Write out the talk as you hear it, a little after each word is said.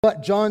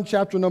But John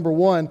chapter number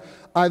 1,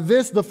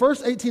 the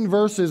first 18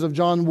 verses of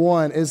John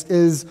 1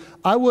 is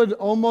I would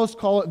almost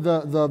call it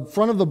the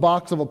front of the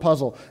box of a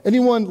puzzle.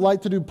 Anyone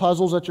like to do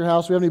puzzles at your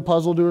house? We have any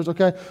puzzle doers?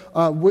 Okay.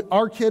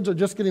 Our kids are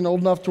just getting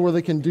old enough to where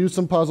they can do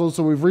some puzzles,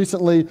 so we've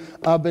recently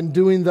been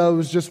doing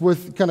those just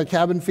with kind of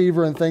cabin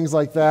fever and things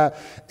like that.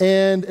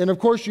 And of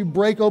course, you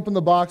break open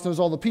the box and there's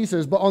all the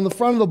pieces, but on the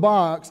front of the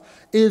box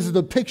is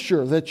the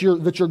picture that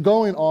you're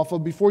going off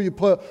of before you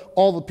put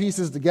all the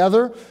pieces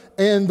together.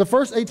 And the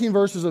first 18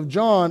 verses of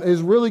John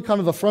is really kind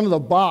of the front of the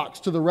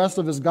box to the rest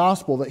of his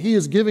gospel that he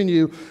is giving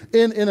you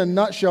in a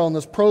nutshell in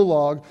this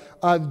prologue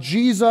of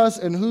Jesus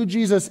and who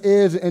Jesus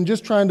is, and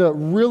just trying to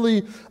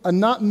really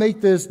not make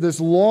this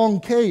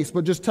long case,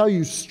 but just tell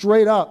you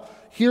straight up,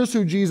 here's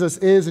who Jesus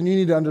is, and you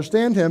need to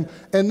understand him.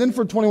 And then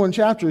for 21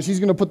 chapters, he's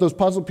going to put those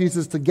puzzle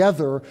pieces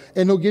together,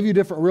 and he'll give you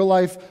different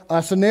real-life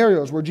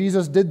scenarios where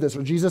Jesus did this,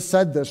 or Jesus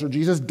said this, or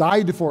Jesus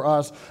died for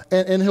us,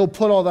 and he'll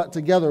put all that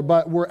together.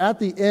 But we're at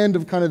the end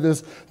of kind of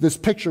this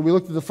picture. We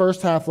looked at the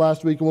first half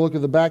last week, and we'll look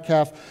at the back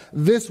half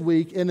this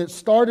week. And it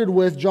started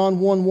with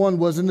John 1:1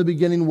 was in the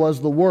beginning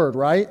was the Word,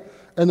 right?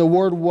 And the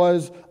Word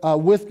was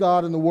with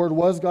God, and the Word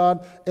was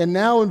God. And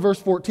now in verse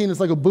 14, it's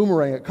like a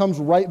boomerang. It comes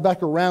right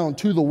back around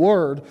to the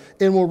Word.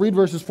 And we'll read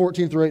verses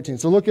 14 through 18.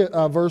 So look at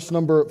verse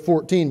number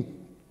 14.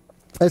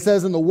 It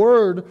says, "And the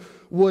Word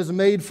was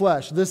made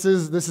flesh." This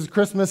is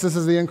Christmas. This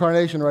is the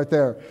incarnation right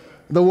there.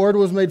 "The Word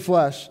was made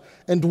flesh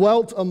and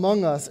dwelt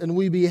among us, and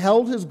we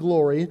beheld his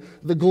glory,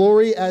 the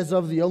glory as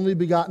of the only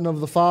begotten of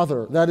the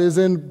Father." That is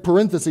in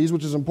parentheses,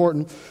 which is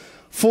important.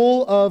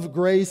 "Full of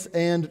grace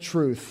and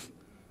truth.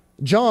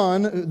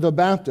 John the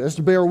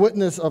Baptist bare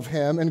witness of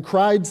him and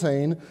cried,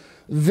 saying,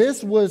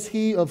 This was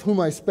he of whom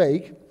I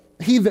spake.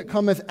 He that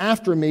cometh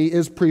after me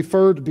is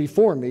preferred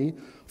before me,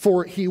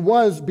 for he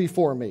was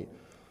before me.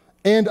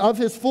 And of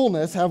his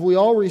fullness have we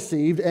all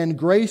received, and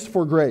grace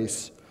for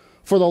grace.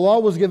 For the law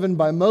was given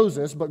by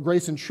Moses, but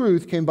grace and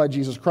truth came by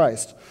Jesus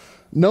Christ.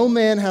 No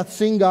man hath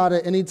seen God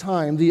at any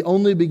time, the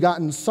only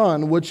begotten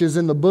Son, which is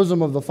in the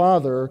bosom of the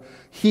Father,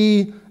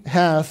 he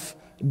hath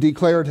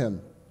declared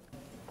him."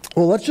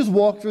 Well, let's just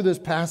walk through this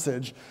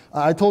passage.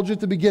 I told you at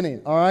the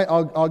beginning, all right?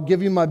 I'll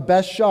give you my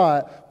best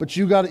shot, but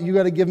you got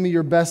to give me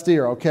your best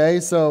ear, okay?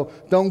 So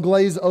don't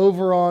glaze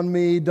over on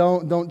me.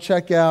 Don't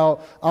check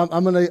out.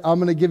 I'm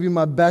gonna give you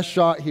my best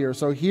shot here.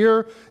 So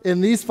here in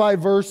these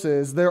 5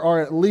 verses, there are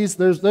at least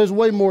there's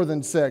way more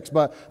than 6,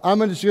 but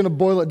I'm just gonna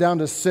boil it down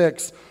to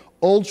 6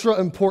 ultra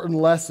important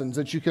lessons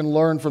that you can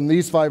learn from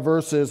these 5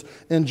 verses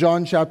in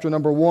John chapter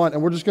number 1.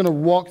 And we're just going to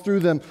walk through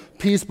them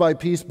piece by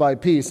piece by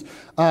piece.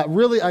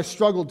 Really, I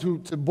struggled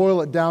to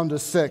boil it down to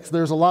 6.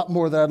 There's a lot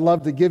more that I'd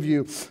love to give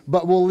you,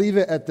 but we'll leave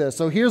it at this.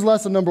 So here's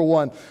lesson number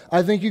 1.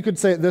 I think you could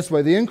say it this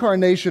way. The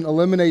incarnation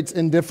eliminates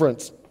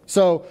indifference.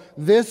 So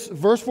this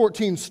verse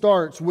 14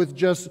 starts with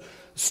just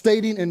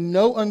stating in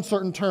no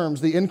uncertain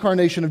terms the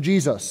incarnation of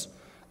Jesus.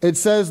 It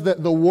says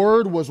that the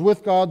Word was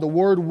with God, the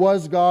Word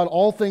was God,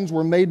 all things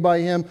were made by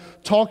him,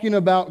 talking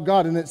about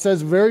God. And it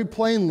says very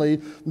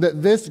plainly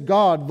that this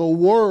God, the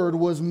Word,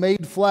 was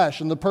made flesh.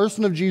 In the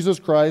person of Jesus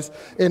Christ,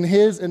 in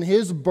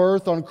his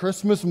birth on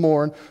Christmas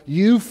morn,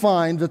 you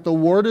find that the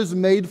Word is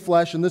made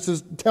flesh. And this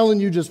is telling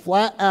you just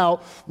flat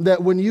out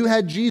that when you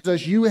had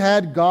Jesus, you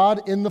had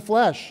God in the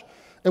flesh.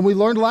 And we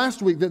learned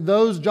last week that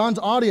John's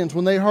audience,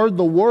 when they heard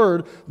the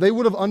Word, they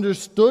would have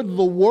understood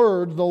the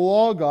Word, the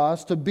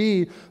Logos, to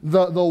be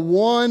the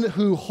one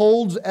who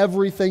holds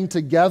everything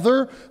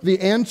together, the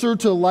answer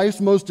to life's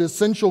most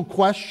essential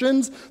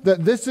questions,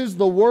 that this is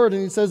the Word.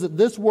 And he says that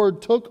this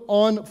Word took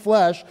on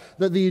flesh,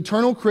 that the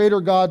eternal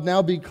Creator God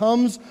now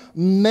becomes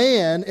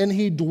man, and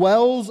he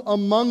dwells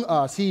among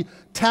us. He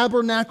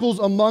tabernacles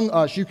among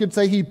us. You could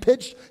say he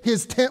pitched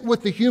his tent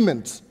with the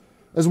humans,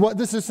 is what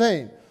this is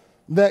saying.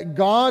 That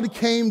God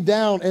came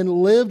down and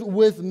lived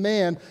with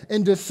man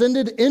and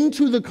descended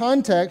into the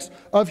context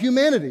of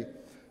humanity.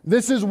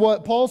 This is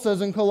what Paul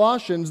says in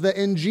Colossians, that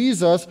in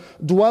Jesus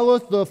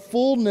dwelleth the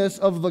fullness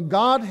of the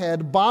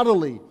Godhead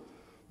bodily.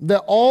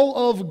 That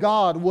all of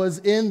God was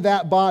in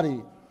that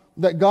body.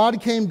 That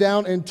God came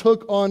down and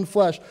took on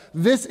flesh.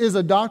 This is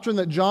a doctrine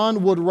that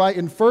John would write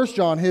in 1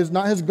 John,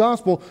 not his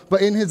gospel,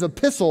 but in his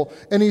epistle.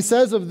 And he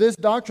says of this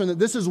doctrine that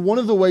this is one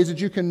of the ways that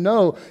you can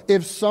know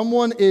if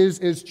someone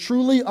is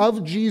truly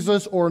of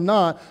Jesus or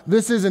not.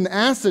 This is an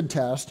acid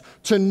test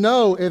to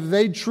know if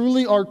they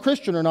truly are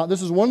Christian or not.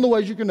 This is one of the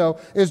ways you can know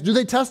is, do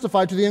they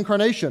testify to the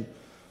incarnation?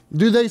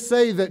 Do they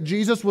say that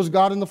Jesus was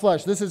God in the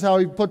flesh? This is how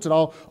he puts it.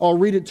 I'll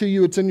read it to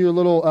you. It's in your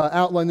little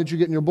outline that you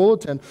get in your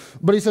bulletin.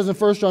 But he says in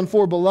 1 John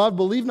 4, "Beloved,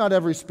 believe not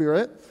every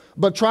spirit,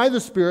 but try the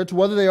spirits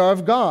whether they are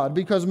of God,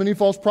 because many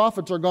false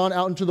prophets are gone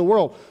out into the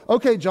world."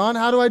 Okay, John,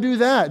 how do I do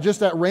that?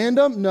 Just at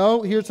random?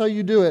 No, here's how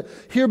you do it.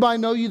 "Hereby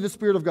know ye the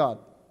Spirit of God.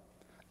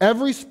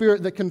 Every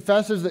spirit that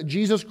confesses that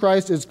Jesus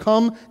Christ is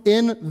come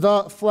in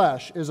the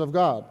flesh is of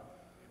God.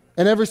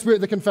 And every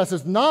spirit that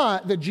confesses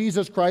not that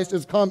Jesus Christ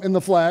is come in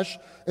the flesh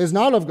is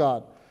not of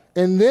God.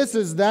 And this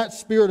is that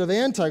spirit of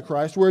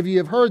Antichrist, where ye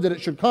have heard that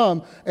it should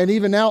come, and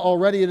even now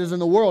already it is in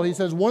the world. He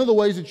says one of the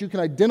ways that you can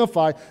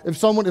identify if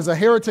someone is a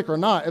heretic or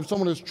not, if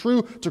someone is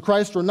true to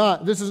Christ or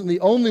not, this isn't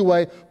the only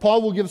way.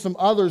 Paul will give some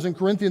others in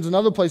Corinthians and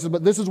other places,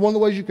 but this is one of the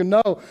ways you can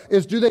know,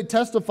 is do they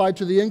testify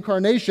to the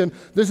incarnation?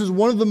 This is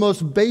one of the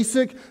most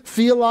basic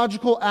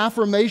theological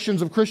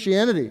affirmations of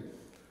Christianity.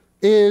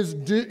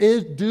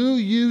 Do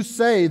you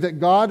say that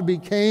God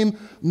became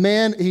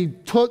man? He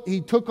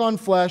took on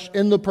flesh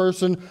in the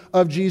person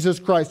of Jesus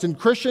Christ. And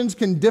Christians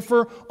can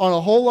differ on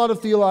a whole lot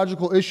of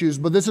theological issues,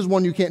 but this is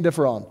one you can't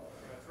differ on.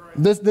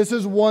 This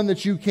is one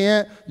that you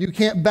can't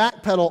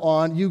backpedal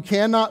on. You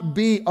cannot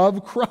be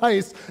of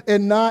Christ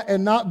and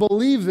not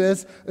believe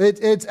this.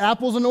 It's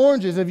apples and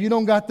oranges if you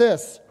don't got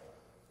this.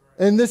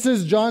 And this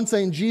is John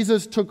saying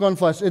Jesus took on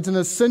flesh. It's an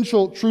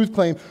essential truth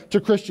claim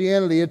to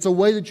Christianity. It's a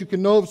way that you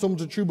can know if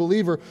someone's a true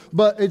believer.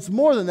 But it's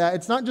more than that.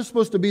 It's not just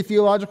supposed to be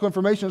theological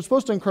information. It's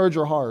supposed to encourage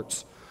your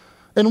hearts.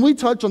 And we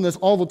touch on this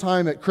all the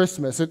time at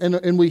Christmas.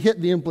 And we hit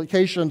the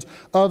implications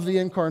of the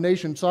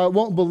incarnation. So I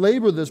won't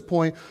belabor this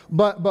point.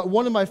 But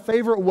one of my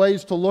favorite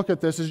ways to look at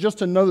this is just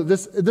to know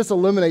that this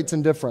eliminates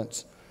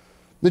indifference.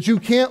 That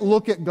you can't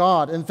look at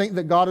God and think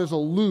that God is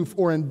aloof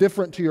or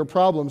indifferent to your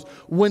problems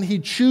when He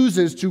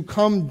chooses to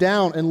come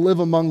down and live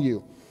among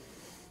you.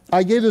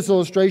 I gave this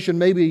illustration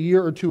maybe a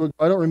year or two ago.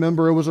 I don't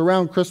remember. It was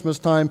around Christmas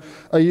time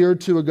a year or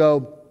two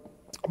ago.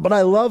 But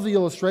I love the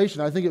illustration.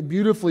 I think it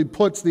beautifully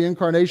puts the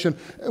incarnation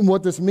and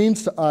what this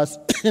means to us.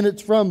 And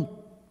it's from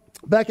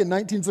back in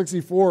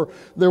 1964,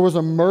 there was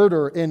a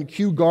murder in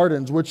Kew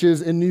Gardens, which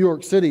is in New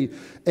York City.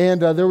 And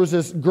there was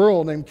this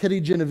girl named Kitty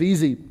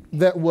Genovese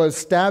that was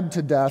stabbed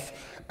to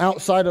death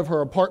outside of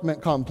her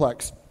apartment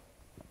complex.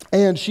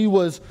 And she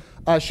was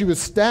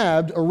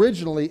stabbed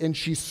originally, and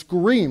she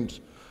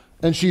screamed.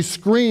 And she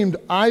screamed,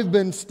 "I've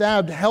been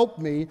stabbed, help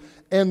me."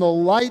 And the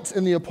lights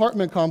in the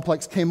apartment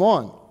complex came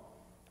on,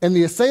 and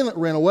the assailant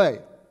ran away.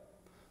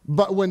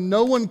 But when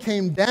no one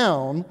came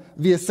down,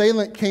 the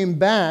assailant came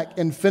back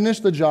and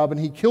finished the job, and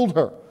he killed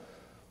her.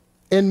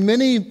 And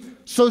many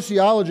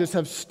sociologists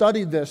have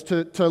studied this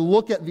to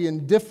look at the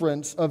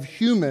indifference of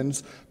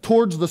humans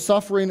towards the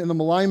suffering and the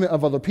malignment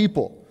of other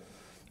people.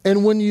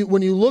 And when you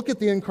look at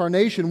the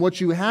incarnation, what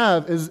you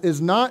have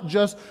is not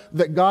just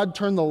that God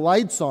turned the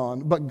lights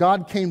on, but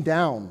God came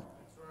down.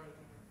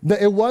 That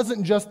it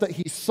wasn't just that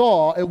He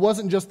saw, it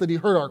wasn't just that He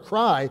heard our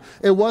cry,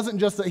 it wasn't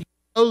just that He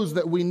knows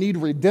that we need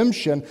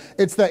redemption.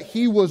 It's that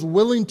He was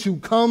willing to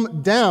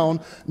come down,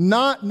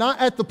 not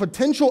at the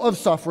potential of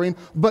suffering,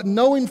 but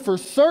knowing for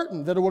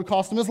certain that it would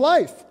cost Him His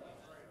life.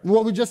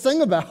 What we just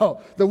sang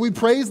about, that we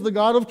praise the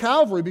God of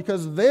Calvary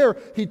because there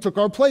He took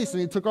our place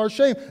and He took our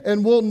shame.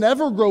 And we'll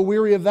never grow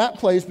weary of that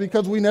place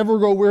because we never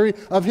grow weary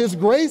of His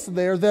grace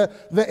there. That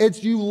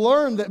it's you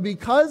learn that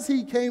because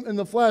He came in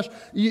the flesh,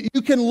 you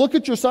can look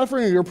at your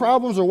suffering or your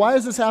problems or why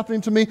is this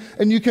happening to me,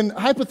 and you can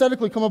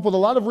hypothetically come up with a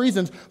lot of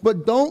reasons,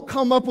 but don't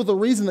come up with a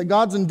reason that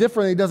God's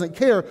indifferent and He doesn't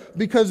care,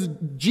 because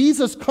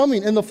Jesus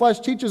coming in the flesh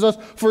teaches us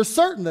for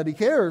certain that He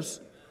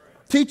cares.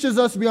 Teaches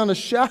us beyond a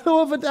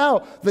shadow of a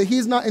doubt that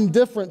He's not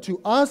indifferent to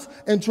us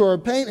and to our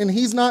pain, and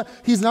He's not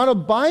a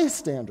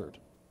bystander.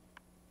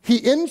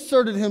 He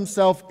inserted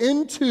Himself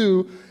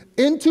into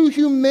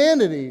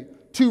humanity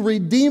to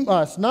redeem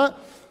us.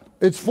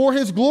 It's for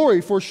His glory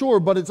for sure,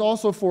 but it's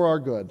also for our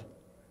good.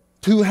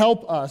 To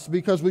help us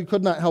because we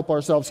could not help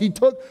ourselves. He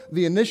took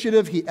the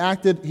initiative, He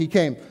acted, He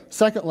came.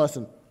 Second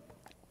lesson.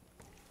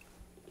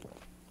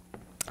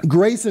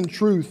 Grace and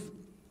truth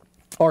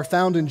are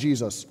found in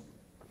Jesus.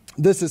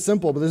 This is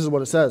simple, but this is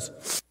what it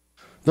says.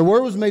 The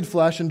Word was made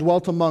flesh and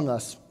dwelt among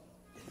us.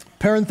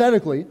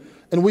 Parenthetically,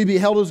 and we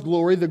beheld His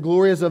glory, the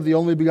glory as of the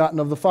only begotten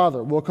of the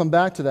Father. We'll come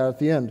back to that at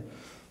the end.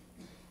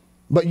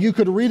 But you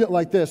could read it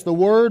like this. The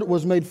Word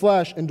was made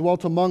flesh and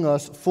dwelt among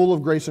us, full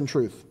of grace and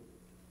truth.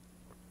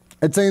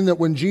 It's saying that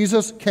when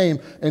Jesus came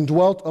and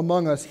dwelt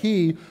among us,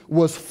 He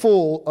was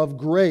full of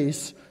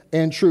grace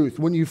and truth.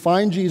 When you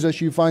find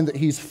Jesus, you find that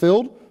He's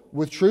filled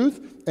with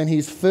truth and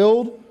He's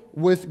filled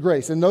with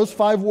grace. In those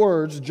 5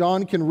 words,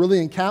 John can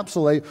really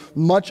encapsulate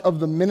much of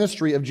the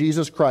ministry of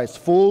Jesus Christ,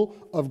 full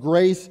of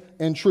grace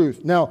and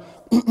truth. Now,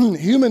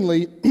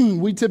 humanly,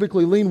 we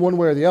typically lean one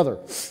way or the other.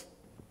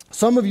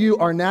 Some of you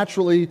are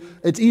naturally,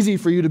 it's easy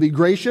for you to be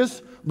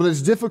gracious, but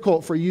it's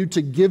difficult for you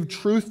to give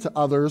truth to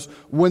others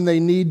when they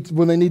need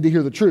to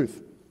hear the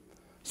truth.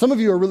 Some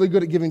of you are really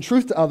good at giving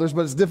truth to others,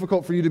 but it's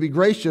difficult for you to be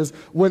gracious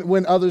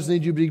when others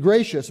need you to be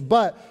gracious.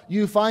 But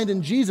you find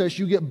in Jesus,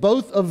 you get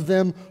both of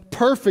them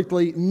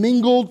perfectly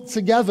mingled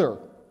together.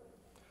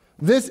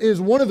 This is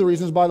one of the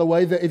reasons, by the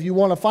way, that if you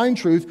want to find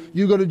truth,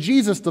 you go to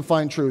Jesus to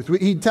find truth.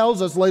 He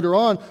tells us later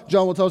on,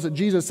 John will tell us that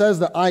Jesus says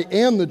that I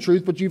am the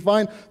truth, but you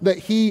find that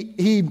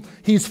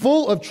he's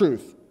full of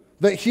truth.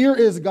 That here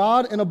is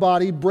God in a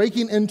body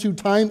breaking into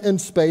time and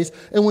space.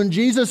 And when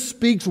Jesus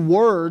speaks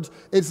words,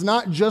 it's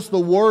not just the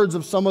words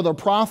of some other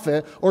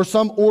prophet or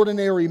some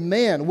ordinary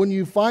man. When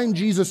you find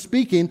Jesus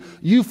speaking,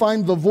 you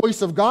find the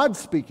voice of God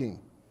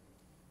speaking.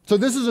 So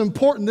this is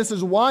important. This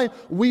is why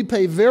we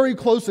pay very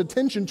close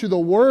attention to the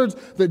words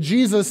that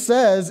Jesus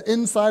says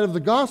inside of the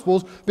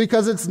Gospels,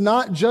 because it's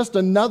not just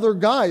another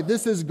guy.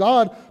 This is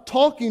God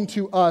talking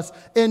to us.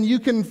 And you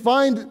can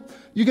find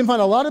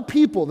a lot of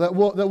people that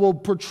will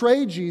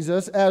portray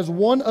Jesus as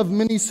one of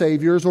many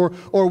saviors, or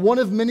one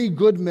of many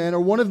good men,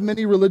 or one of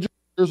many religious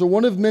leaders, or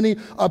one of many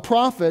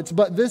prophets,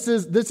 but this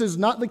is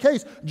not the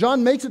case.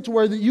 John makes it to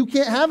where that you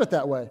can't have it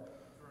that way.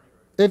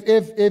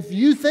 If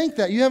you think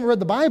that, you haven't read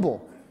the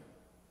Bible.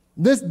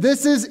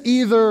 This is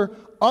either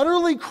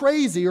utterly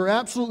crazy or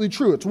absolutely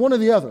true. It's one or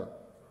the other.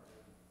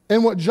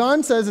 And what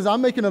John says is,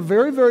 I'm making a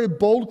very, very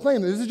bold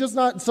claim. This is just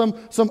not some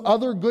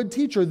other good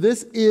teacher.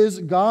 This is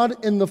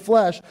God in the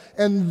flesh.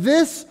 And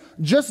this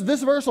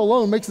verse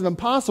alone makes it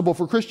impossible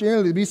for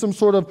Christianity to be some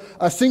sort of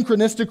a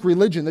synchronistic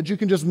religion, that you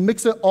can just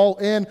mix it all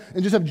in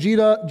and just have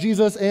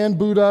Jesus and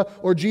Buddha,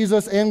 or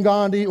Jesus and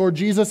Gandhi, or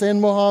Jesus and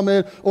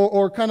Muhammad,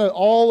 or kind of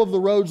all of the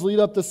roads lead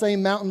up the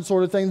same mountain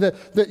sort of thing.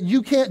 That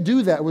you can't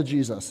do that with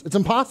Jesus. It's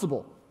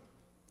impossible.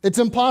 It's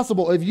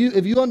impossible. If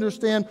you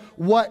understand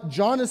what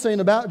John is saying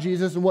about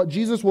Jesus and what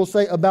Jesus will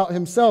say about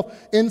himself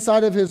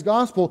inside of his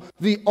gospel,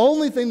 the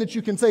only thing that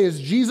you can say is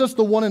Jesus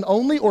the one and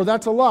only, or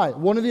that's a lie.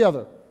 One or the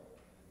other.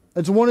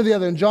 It's one or the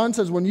other. And John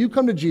says when you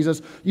come to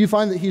Jesus, you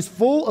find that he's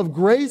full of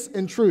grace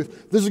and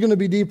truth. This is going to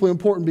be deeply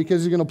important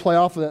because he's going to play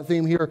off of that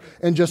theme here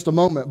in just a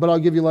moment. But I'll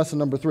give you lesson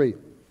number 3.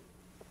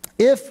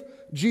 If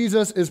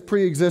Jesus is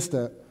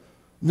pre-existent,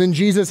 then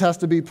Jesus has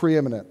to be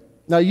preeminent.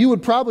 Now, you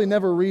would probably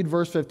never read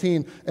verse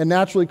 15 and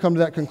naturally come to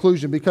that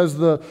conclusion, because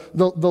the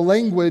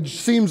language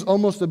seems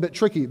almost a bit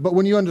tricky. But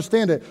when you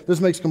understand it,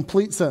 this makes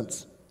complete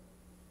sense.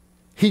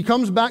 He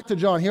comes back to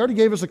John. He already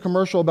gave us a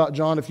commercial about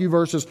John a few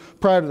verses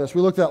prior to this.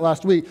 We looked at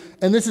last week.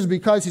 And this is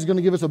because he's going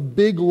to give us a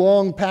big,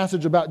 long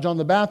passage about John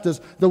the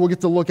Baptist that we'll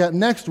get to look at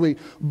next week.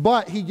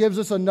 But he gives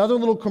us another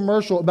little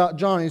commercial about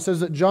John. He says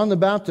that John the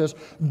Baptist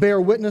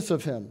bare witness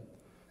of him.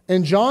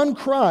 And John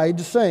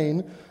cried,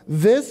 saying,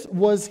 This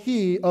was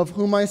he of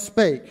whom I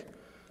spake,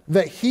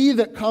 that he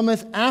that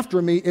cometh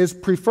after me is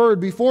preferred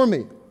before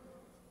me.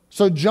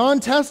 So John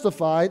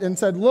testified and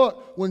said,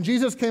 look, when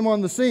Jesus came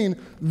on the scene,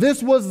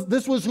 this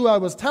was who I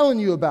was telling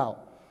you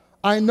about.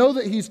 I know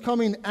that he's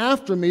coming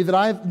after me,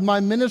 that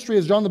my ministry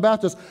as John the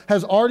Baptist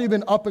has already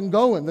been up and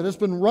going, that it's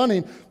been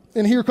running.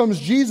 And here comes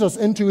Jesus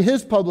into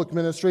his public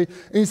ministry.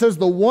 And he says,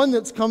 the one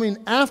that's coming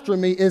after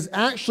me is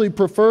actually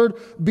preferred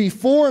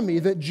before me,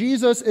 that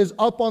Jesus is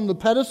up on the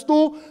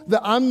pedestal,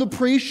 that I'm the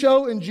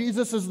pre-show and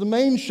Jesus is the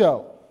main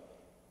show.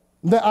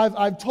 That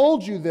I've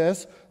told you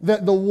this,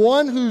 that the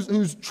one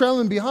who's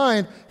trailing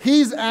behind,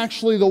 he's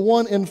actually the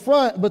one in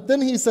front. But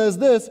then he says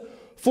this,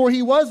 for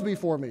he was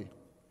before me.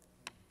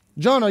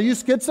 John, are you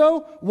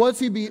schizo? Was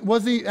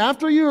he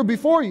after you or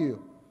before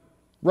you?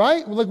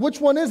 Right? Like, which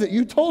one is it?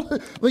 You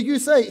told, like you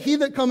say, he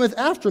that cometh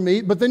after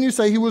me, but then you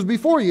say he was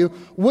before you.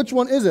 Which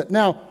one is it?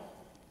 Now,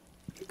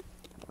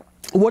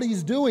 what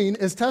he's doing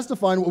is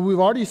testifying what we've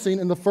already seen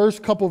in the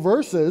first couple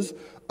verses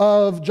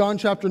of John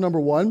chapter number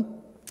 1,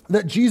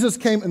 that Jesus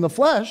came in the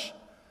flesh,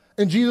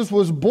 and Jesus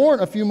was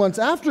born a few months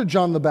after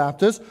John the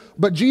Baptist,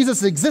 but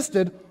Jesus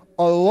existed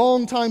a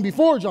long time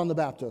before John the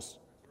Baptist.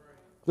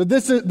 That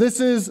this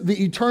is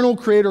the eternal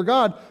creator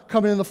God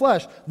coming in the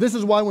flesh. This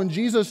is why when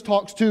Jesus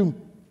talks to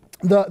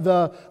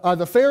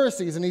the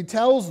Pharisees, and he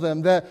tells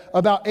them that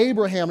about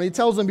Abraham, and he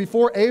tells them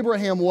before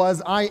Abraham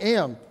was, I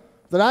am,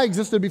 that I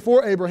existed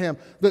before Abraham,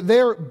 that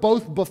they're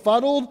both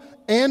befuddled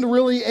and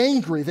really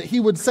angry that he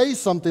would say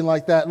something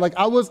like that. Like,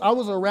 I was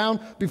around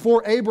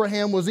before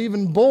Abraham was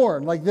even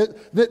born. Like,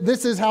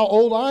 this is how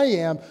old I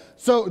am.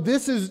 So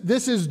this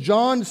is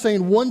John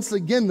saying once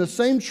again the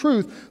same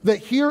truth, that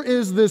here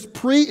is this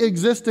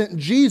pre-existent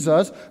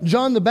Jesus.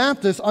 John the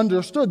Baptist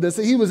understood this,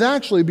 that he was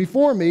actually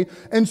before me.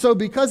 And so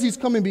because he's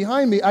coming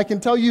behind me, I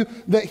can tell you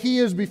that he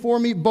is before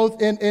me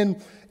both in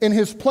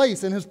his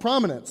place, in his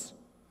prominence.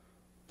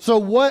 So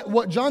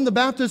what John the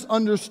Baptist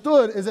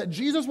understood is that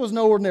Jesus was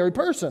no ordinary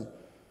person.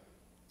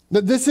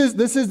 That this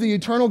is the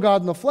eternal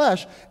God in the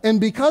flesh, and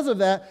because of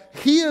that,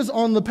 he is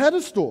on the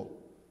pedestal.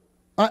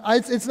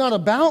 It's not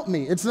about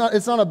me. It's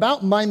not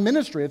about my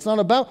ministry. It's not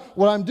about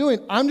what I'm doing.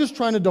 I'm just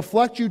trying to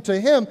deflect you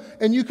to him,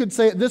 and you could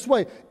say it this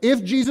way.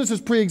 If Jesus is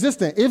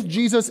pre-existent, if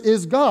Jesus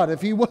is God,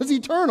 if he was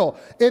eternal,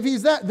 if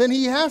he's that, then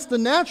he has to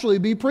naturally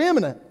be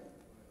preeminent.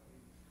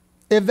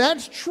 If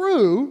that's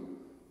true,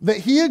 that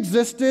he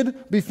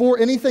existed before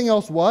anything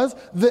else was,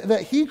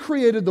 that he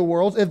created the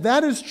world, if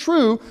that is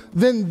true,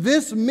 then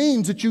this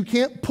means that you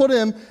can't put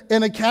him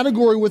in a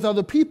category with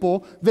other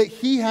people, that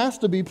he has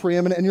to be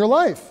preeminent in your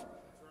life.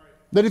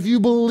 That if you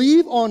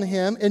believe on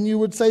him and you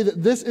would say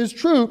that this is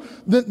true,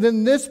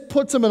 then this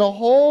puts him in a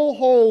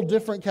whole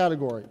different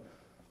category.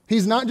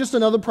 He's not just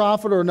another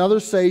prophet or another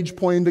sage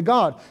pointing to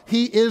God.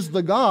 He is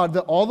the God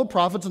that all the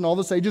prophets and all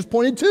the sages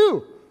pointed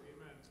to.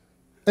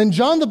 And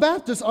John the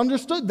Baptist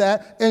understood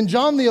that, and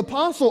John the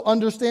Apostle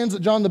understands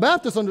that John the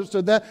Baptist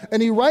understood that,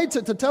 and he writes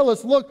it to tell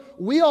us, look,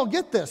 we all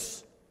get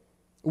this.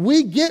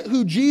 We get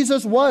who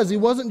Jesus was. He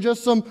wasn't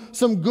just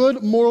some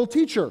good moral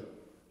teacher.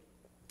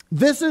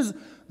 This is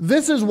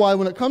This is why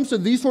when it comes to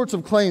these sorts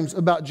of claims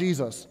about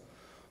Jesus,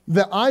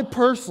 that I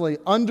personally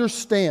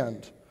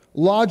understand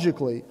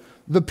logically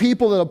the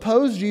people that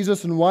oppose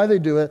Jesus and why they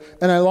do it,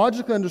 and I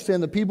logically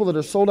understand the people that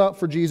are sold out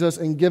for Jesus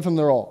and give him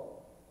their all.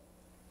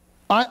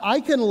 I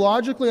can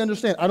logically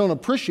understand. I don't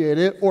appreciate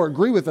it or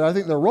agree with it. I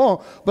think they're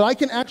wrong. But I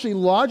can actually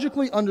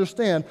logically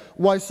understand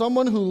why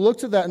someone who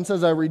looks at that and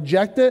says, I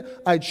reject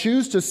it, I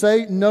choose to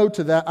say no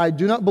to that, I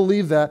do not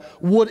believe that,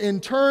 would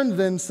in turn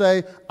then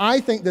say,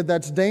 I think that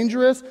that's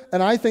dangerous,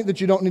 and I think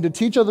that you don't need to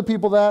teach other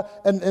people that,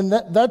 and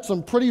that's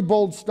some pretty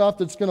bold stuff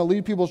that's going to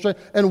lead people astray.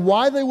 And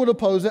why they would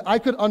oppose it, I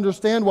could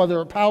understand why there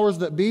are powers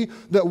that be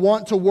that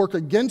want to work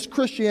against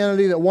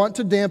Christianity, that want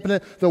to dampen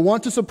it, that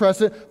want to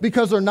suppress it,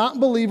 because they're not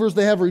believers,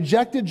 they have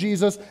rejected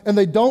Jesus, and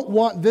they don't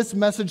want this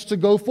message to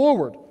go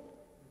forward.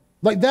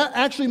 Like, that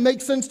actually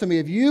makes sense to me.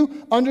 If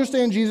you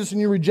understand Jesus and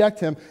you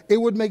reject him, it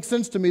would make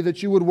sense to me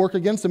that you would work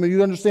against him and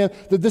you'd understand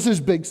that this is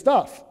big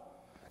stuff.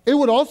 It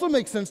would also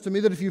make sense to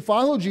me that if you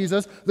follow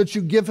Jesus, that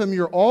you give him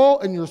your all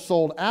and you're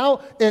sold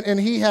out, and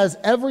he has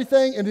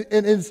everything,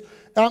 and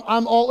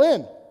I'm all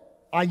in.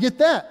 I get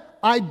that.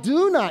 I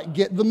do not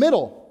get the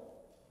middle.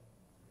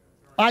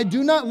 I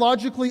do not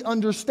logically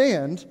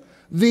understand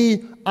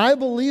I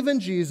believe in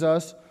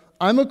Jesus,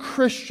 I'm a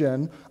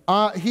Christian,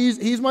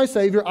 he's my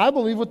Savior, I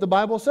believe what the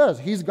Bible says.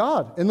 He's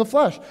God in the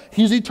flesh.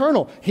 He's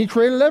eternal. He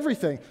created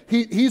everything.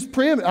 He's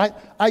preeminent.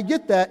 I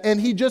get that,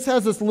 and he just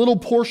has this little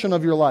portion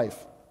of your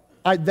life.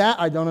 That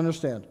I don't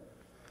understand.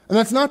 And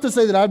that's not to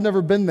say that I've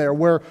never been there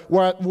where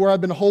I've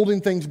been holding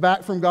things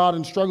back from God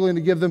and struggling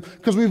to give them,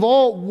 because we've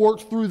all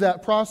worked through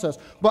that process.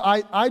 But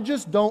I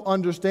just don't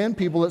understand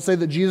people that say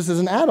that Jesus is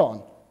an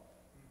add-on.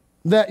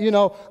 That,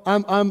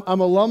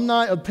 I'm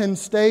alumni of Penn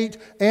State,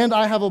 and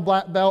I have a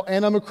black belt,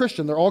 and I'm a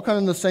Christian. They're all kind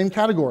of in the same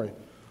category.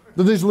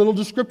 They're these little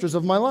descriptors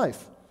of my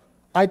life.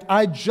 I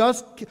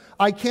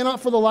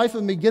cannot for the life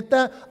of me get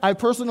that. I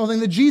personally don't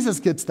think that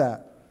Jesus gets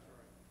that.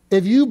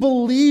 If you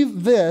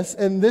believe this,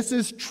 and this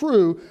is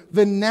true,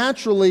 then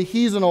naturally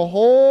he's in a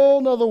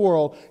whole nother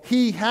world.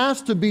 He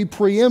has to be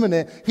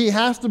preeminent. He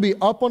has to be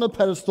up on a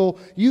pedestal.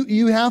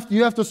 You have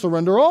to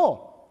surrender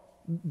all.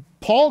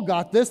 Paul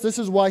got this. This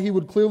is why he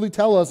would clearly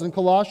tell us in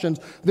Colossians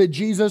that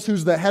Jesus,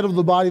 who's the head of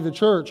the body of the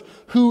church,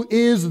 who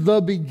is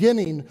the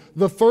beginning,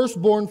 the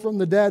firstborn from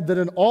the dead, that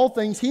in all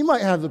things he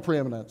might have the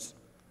preeminence.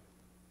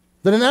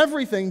 That in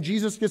everything,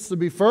 Jesus gets to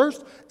be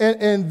first,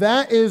 and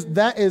that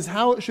is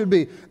how it should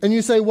be. And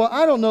you say, well,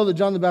 I don't know that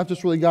John the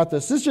Baptist really got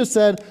this. This just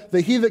said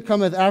that he that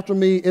cometh after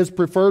me is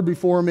preferred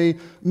before me.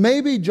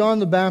 Maybe John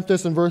the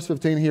Baptist in verse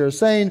 15 here is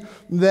saying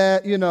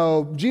that,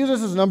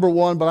 Jesus is number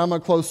one, but I'm a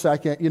close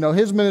second.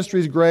 His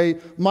ministry is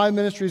great. My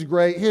ministry is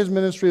great. His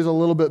ministry is a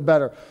little bit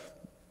better.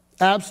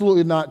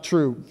 Absolutely not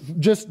true.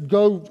 Just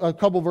go a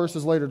couple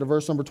verses later to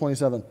verse number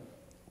 27.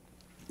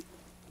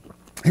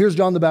 Here's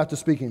John the Baptist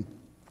speaking.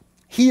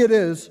 He it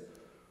is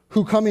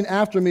who coming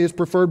after me is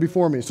preferred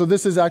before me. So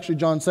this is actually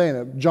John saying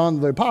it. John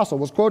the apostle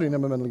was quoting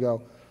him a minute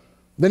ago.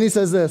 Then he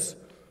says this,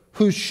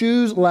 whose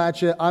shoes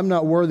latchet I'm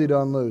not worthy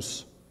to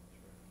unloose.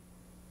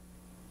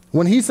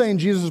 When he's saying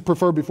Jesus is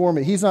preferred before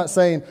me, he's not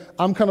saying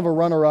I'm kind of a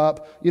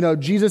runner-up.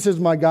 Jesus is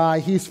my guy.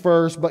 He's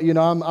first, but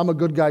I'm a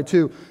good guy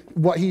too.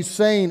 What he's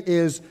saying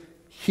is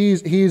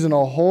he's in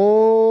a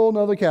whole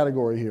nother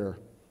category here.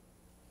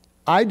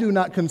 I do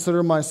not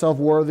consider myself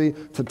worthy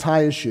to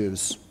tie his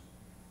shoes.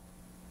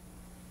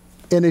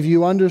 And if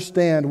you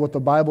understand what the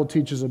Bible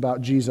teaches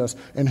about Jesus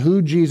and who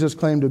Jesus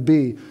claimed to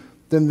be,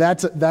 then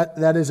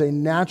that is a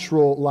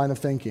natural line of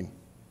thinking.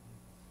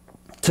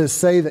 To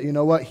say that,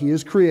 he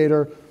is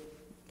creator,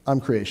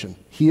 I'm creation.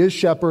 He is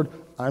shepherd,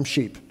 I'm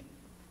sheep.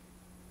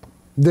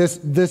 This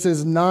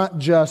is not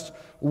just,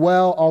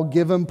 well, I'll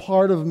give him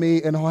part of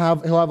me and he'll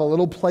have a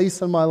little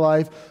place in my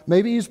life.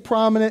 Maybe he's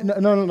prominent.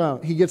 No.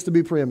 He gets to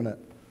be preeminent.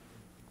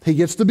 He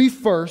gets to be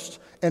first,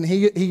 and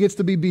he gets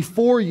to be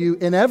before you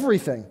in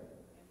everything.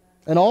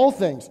 In all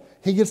things,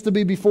 he gets to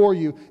be before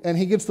you, and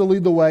he gets to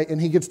lead the way,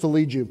 and he gets to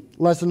lead you.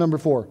 Lesson number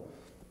 4.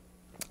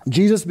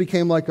 Jesus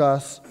became like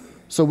us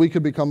so we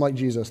could become like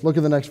Jesus. Look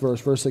at the next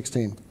verse, verse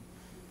 16.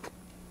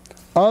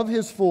 Of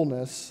his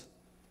fullness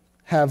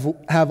have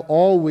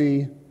all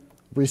we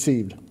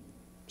received.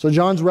 So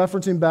John's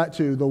referencing back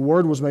to the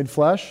Word was made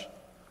flesh,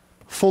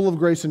 full of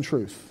grace and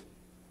truth.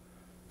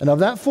 And of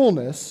that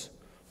fullness,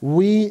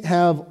 we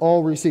have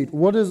all received.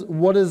 What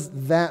does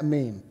that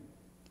mean?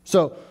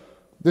 So,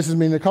 this is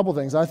meaning a couple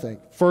things, I think.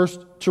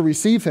 First, to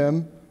receive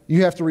him,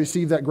 you have to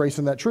receive that grace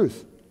and that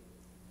truth.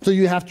 So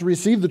you have to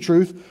receive the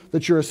truth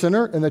that you're a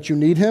sinner and that you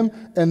need him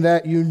and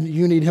that you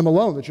need him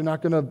alone, that you're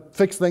not going to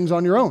fix things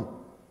on your own.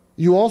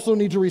 You also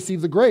need to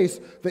receive the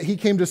grace that he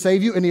came to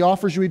save you, and he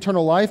offers you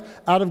eternal life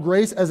out of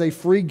grace as a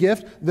free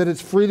gift that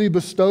it's freely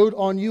bestowed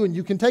on you, and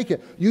you can take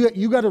it.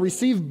 You got to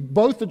receive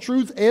both the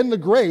truth and the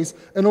grace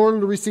in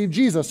order to receive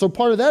Jesus. So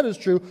part of that is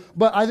true,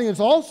 but I think it's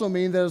also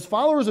mean that as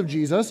followers of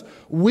Jesus,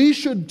 we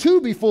should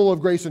too be full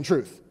of grace and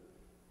truth.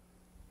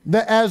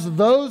 That as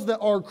those that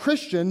are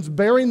Christians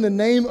bearing the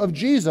name of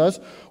Jesus,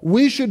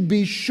 we should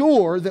be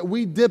sure that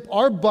we dip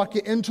our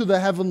bucket into the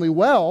heavenly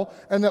well,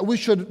 and that we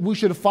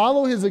should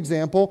follow his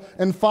example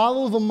and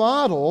follow the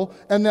model,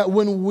 and that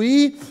when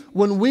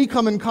we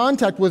come in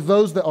contact with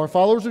those that are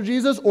followers of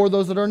Jesus or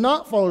those that are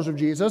not followers of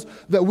Jesus,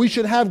 that we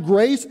should have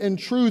grace and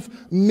truth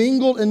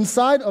mingled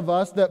inside of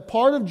us, that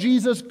part of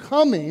Jesus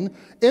coming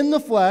in the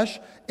flesh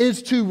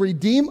is to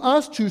redeem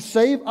us, to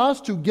save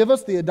us, to give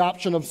us the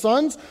adoption of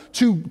sons,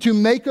 to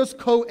make us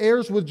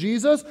co-heirs with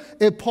Jesus.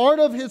 A part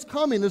of his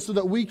coming is so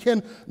that we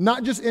can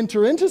not just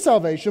enter into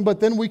salvation,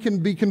 but then we can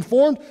be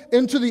conformed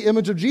into the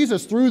image of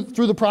Jesus through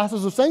the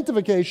process of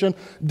sanctification,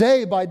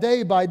 day by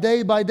day by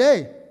day by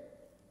day.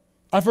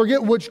 I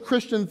forget which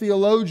Christian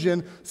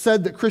theologian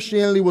said that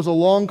Christianity was a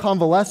long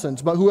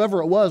convalescence, but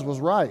whoever it was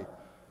right.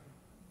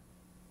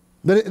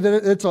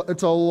 That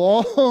it's a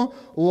long,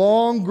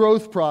 long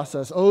growth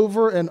process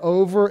over and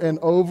over and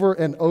over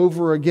and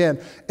over again.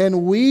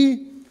 And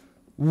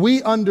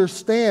we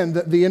understand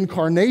that the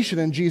incarnation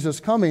and Jesus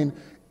coming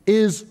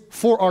is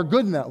for our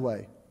good in that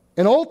way.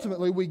 And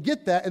ultimately we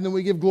get that, and then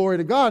we give glory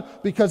to God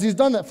because he's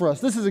done that for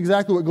us. This is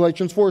exactly what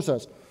Galatians 4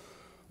 says.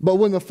 But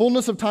when the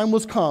fullness of time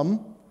was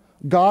come,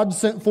 God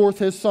sent forth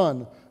his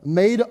Son,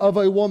 made of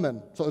a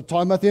woman. So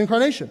talking about the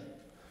incarnation.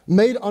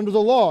 Made under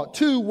the law.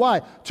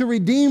 Why? To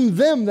redeem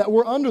them that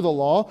were under the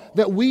law,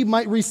 that we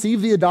might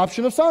receive the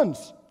adoption of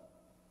sons.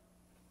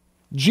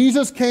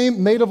 Jesus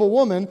came made of a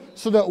woman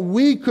so that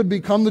we could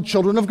become the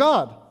children of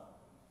God.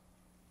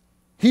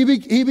 He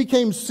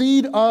became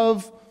seed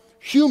of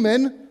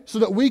human so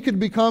that we could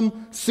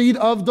become seed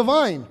of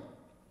divine.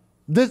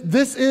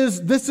 This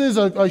is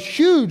a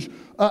huge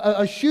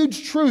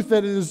truth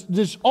that is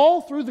just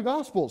all through the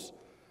Gospels.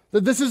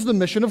 That this is the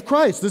mission of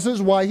Christ. This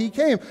is why he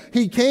came.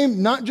 He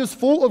came not just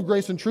full of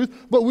grace and truth,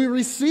 but we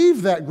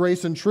receive that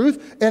grace and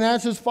truth. And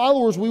as his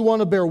followers, we want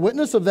to bear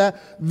witness of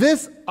that.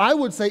 This, I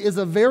would say, is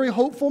a very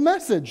hopeful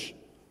message.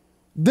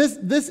 This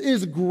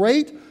is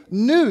great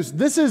news.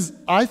 This is,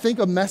 I think,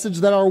 a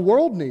message that our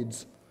world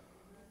needs.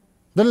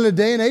 That in a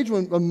day and age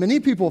when many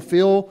people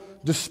feel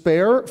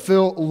despair,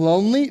 feel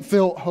lonely,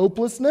 feel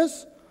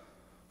hopelessness,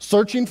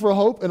 searching for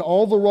hope in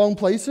all the wrong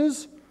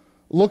places,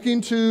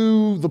 looking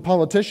to the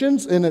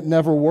politicians and it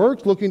never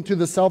works, looking to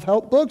the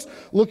self-help books,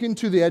 looking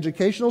to the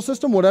educational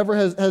system, whatever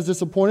has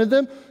disappointed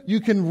them,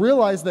 you can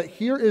realize that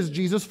here is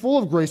Jesus full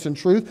of grace and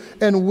truth,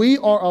 and we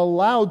are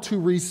allowed to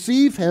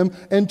receive him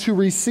and to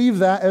receive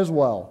that as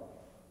well.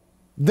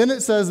 Then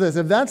it says this,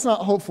 if that's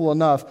not hopeful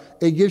enough,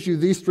 it gives you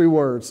these three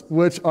words,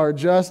 which are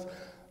just,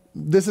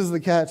 this is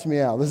the cat's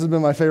meow. This has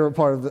been my favorite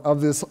part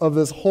of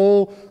this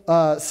whole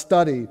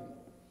study.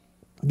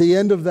 The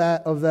end of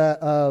that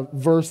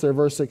verse there,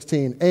 verse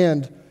 16,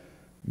 and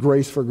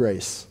grace for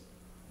grace.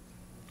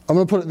 I'm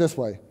going to put it this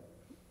way.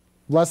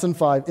 Lesson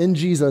 5, in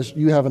Jesus,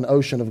 you have an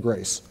ocean of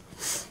grace.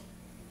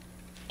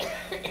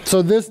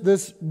 So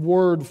this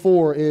word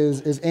for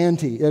is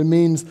anti. It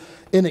means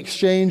in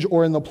exchange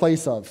or in the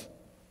place of.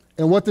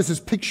 And what this is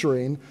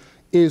picturing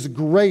is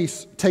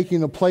grace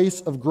taking the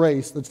place of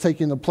grace, that's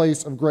taking the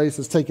place of grace,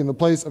 that's taking the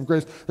place of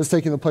grace, that's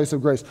taking the place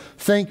of grace.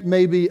 Think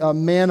maybe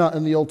manna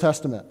in the Old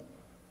Testament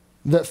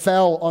that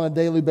fell on a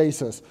daily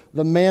basis.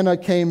 The manna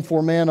came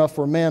for manna,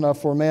 for manna,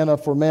 for manna,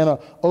 for manna,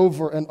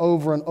 over and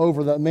over and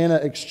over. That manna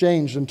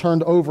exchanged and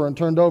turned over and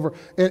turned over,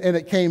 and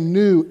it came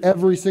new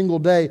every single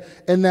day.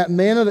 And that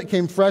manna that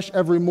came fresh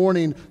every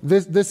morning,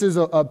 this is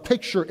a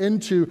picture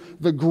into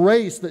the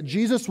grace that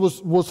Jesus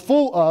was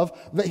full of,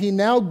 that he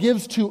now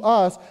gives to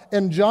us.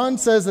 And John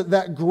says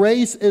that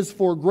grace is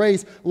for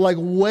grace, like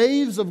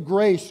waves of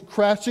grace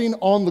crashing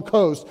on the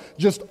coast,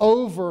 just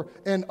over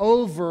and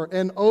over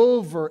and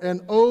over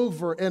and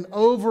over and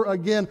over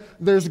again.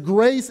 There's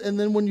grace, and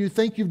then when you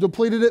think you've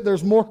depleted it,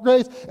 there's more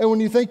grace. And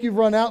when you think you've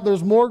run out,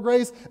 there's more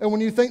grace. And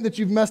when you think that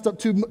you've messed up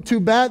too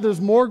bad,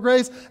 there's more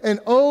grace. And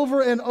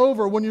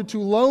over, when you're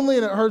too lonely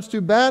and it hurts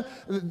too bad,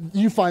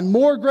 you find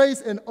more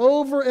grace. And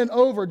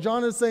over,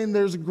 John is saying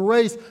there's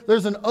grace.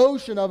 There's an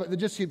ocean of it that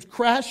just keeps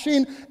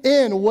crashing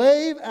in,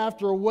 wave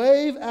after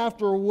wave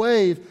after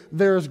wave.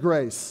 There's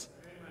grace.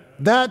 Amen.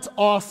 That's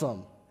awesome.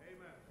 Amen.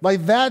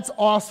 Like, that's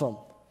awesome.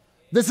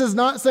 This is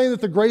not saying that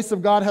the grace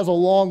of God has a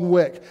long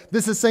wick.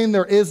 This is saying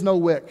there is no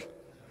wick.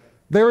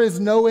 There is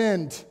no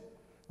end.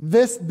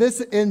 This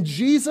in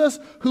Jesus,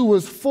 who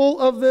was full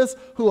of this,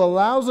 who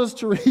allows us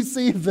to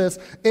receive this,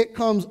 it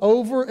comes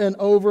over and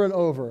over and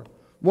over.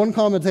 One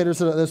commentator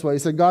said it this way. He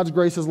said, God's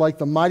grace is like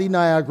the mighty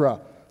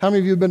Niagara. How many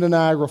of you have been to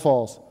Niagara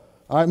Falls?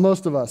 All right,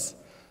 most of us.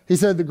 He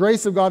said, the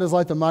grace of God is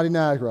like the mighty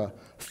Niagara,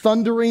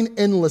 thundering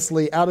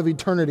endlessly out of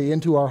eternity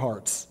into our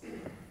hearts.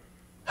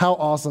 How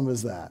awesome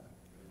is that?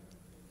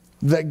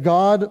 That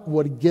God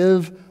would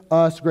give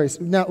us grace.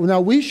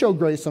 Now we show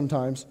grace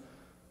sometimes,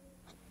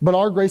 but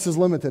our grace is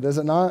limited, is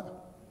it not?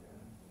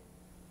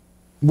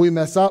 We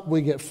mess up,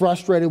 we get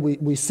frustrated,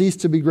 we cease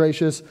to be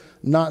gracious.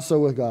 Not so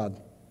with God.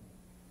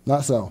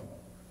 Not so.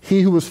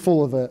 He who is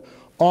full of it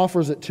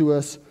offers it to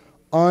us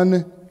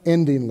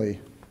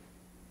unendingly.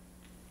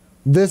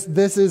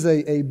 This is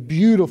a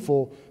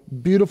beautiful,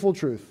 beautiful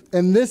truth.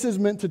 And this is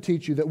meant to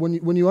teach you that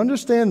when you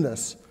understand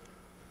this,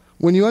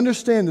 when you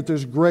understand that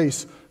there's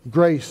grace,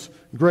 grace,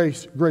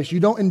 grace, grace,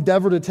 you don't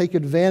endeavor to take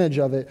advantage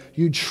of it.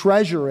 You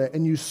treasure it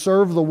and you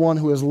serve the one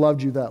who has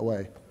loved you that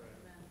way.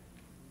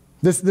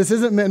 This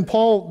isn't meant, and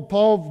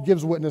Paul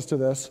gives witness to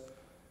this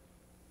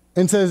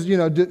and says,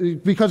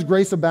 because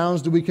grace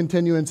abounds, do we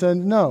continue in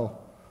sin? No.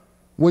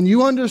 When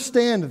you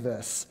understand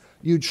this,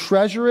 you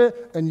treasure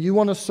it and you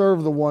want to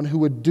serve the one who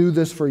would do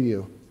this for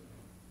you,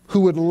 who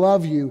would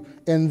love you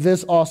in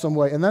this awesome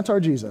way. And that's our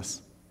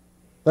Jesus.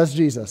 That's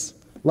Jesus.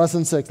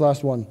 Lesson 6,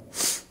 last one.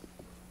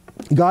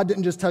 God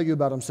didn't just tell you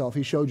about himself,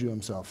 he showed you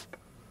himself.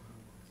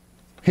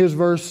 Here's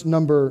verse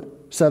number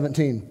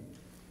 17.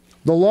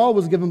 The law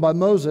was given by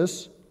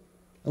Moses,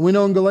 and we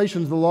know in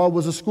Galatians the law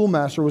was a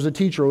schoolmaster, was a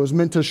teacher. It was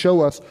meant to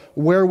show us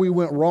where we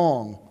went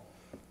wrong.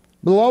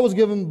 The law was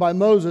given by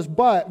Moses,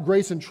 but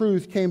grace and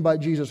truth came by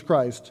Jesus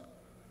Christ.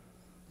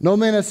 No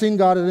man has seen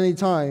God at any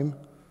time.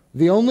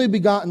 The only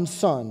begotten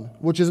Son,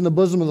 which is in the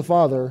bosom of the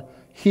Father,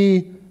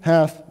 he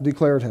hath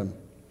declared him.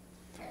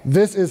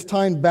 This is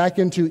tying back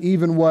into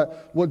even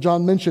what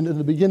John mentioned in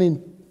the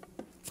beginning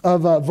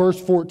of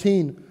verse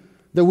 14,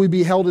 that we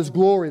beheld his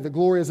glory. The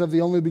glory is of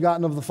the only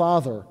begotten of the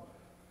Father.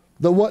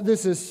 That what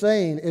this is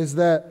saying is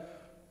that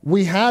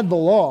we had the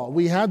law,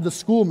 we had the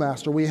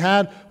schoolmaster, we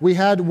had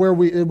where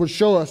it would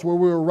show us where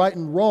we were right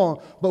and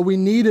wrong, but we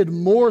needed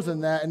more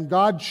than that, and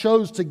God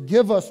chose to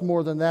give us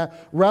more than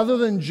that. Rather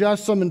than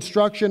just some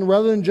instruction,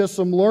 rather than just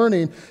some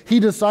learning, he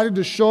decided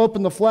to show up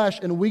in the flesh,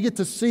 and we get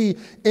to see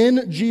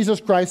in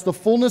Jesus Christ the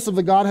fullness of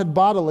the Godhead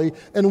bodily,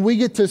 and we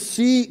get to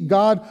see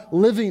God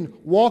living,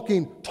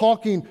 walking,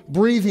 talking,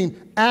 breathing,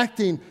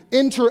 acting,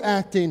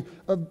 interacting,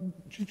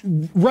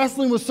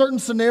 wrestling with certain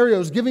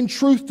scenarios, giving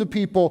truth to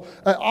people,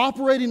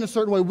 operating a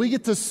certain way. We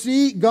get to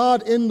see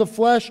God in the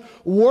flesh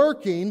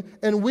working,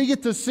 and we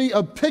get to see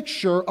a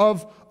picture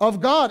of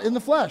God in the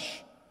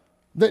flesh.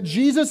 That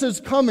Jesus is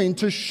coming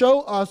to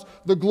show us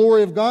the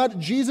glory of God.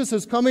 Jesus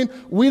is coming.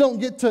 We don't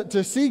get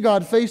to see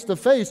God face to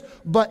face,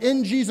 but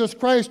in Jesus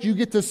Christ, you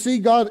get to see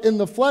God in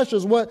the flesh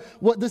is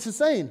what this is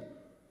saying.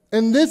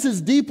 And this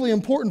is deeply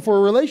important for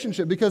a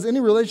relationship, because any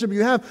relationship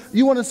you have,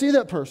 you want to see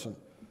that person.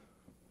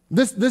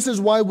 This is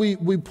why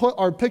we put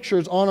our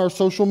pictures on our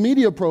social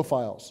media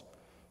profiles.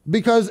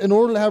 Because in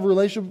order to have a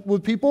relationship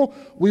with people,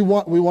 we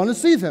want to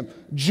see them.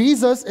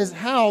 Jesus is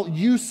how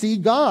you see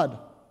God.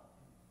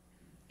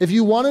 If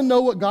you want to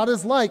know what God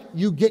is like,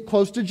 you get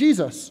close to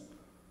Jesus.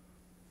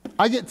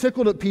 I get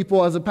tickled at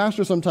people as a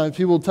pastor sometimes.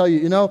 People will tell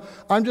you,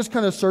 I'm just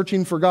kind of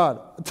searching for God.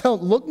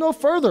 Look no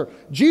further.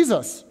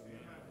 Jesus.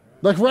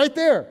 Like right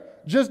there.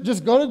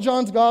 Just go to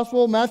John's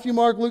Gospel, Matthew,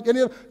 Mark, Luke,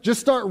 just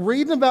start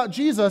reading about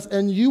Jesus,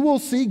 and you will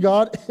see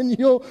God, and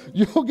you'll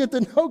get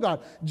to know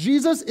God.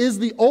 Jesus is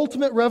the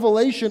ultimate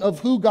revelation of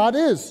who God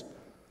is.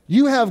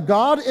 You have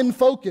God in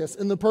focus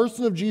in the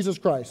person of Jesus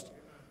Christ.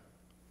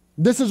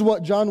 This is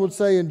what John would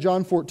say in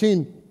John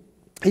 14.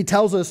 He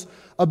tells us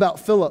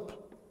about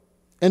Philip.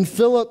 And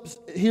Philip,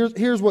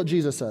 here's what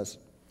Jesus says.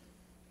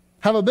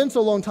 Have I been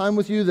so long time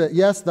with you that,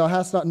 yes, thou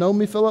hast not known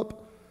me, Philip?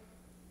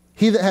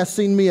 He that hath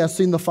seen me hath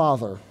seen the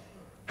Father.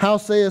 How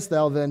sayest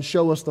thou then,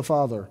 show us the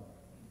Father?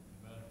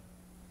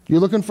 You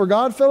looking for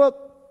God, Philip?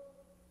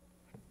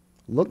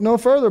 Look no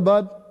further,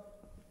 bud.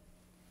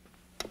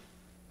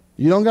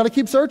 You don't got to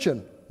keep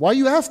searching. Why are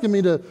you asking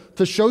me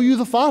to show you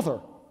the Father?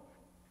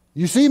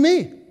 You see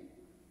me.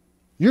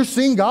 You're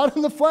seeing God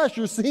in the flesh.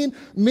 You're seeing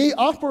me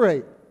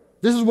operate.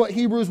 This is what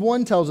Hebrews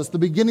 1 tells us. The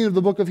beginning of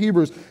the book of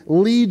Hebrews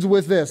leads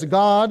with this.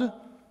 God,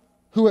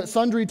 who at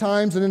sundry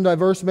times and in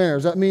diverse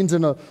manners, that means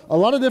in a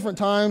lot of different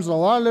times and a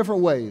lot of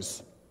different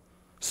ways,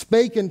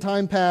 spake in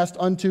time past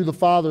unto the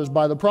fathers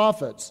by the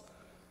prophets.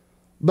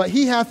 But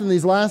he hath in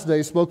these last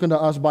days spoken to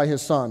us by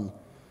his Son,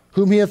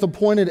 whom he hath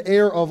appointed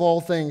heir of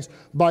all things,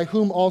 by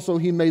whom also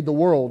he made the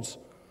worlds,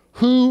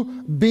 who,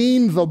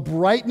 being the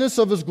brightness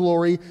of his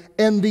glory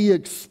and the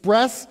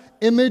express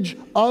image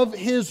of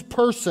his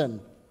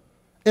person,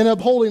 in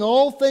upholding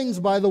all things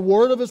by the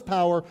word of his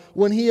power,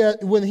 when he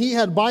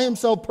had by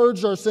himself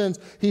purged our sins,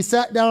 he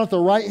sat down at the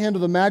right hand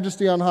of the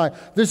majesty on high.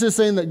 This is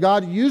saying that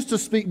God used to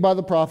speak by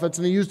the prophets,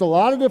 and he used a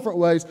lot of different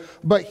ways,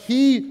 but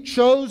he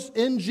chose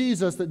in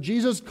Jesus that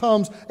Jesus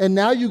comes, and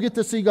now you get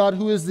to see God,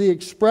 who is the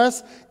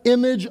express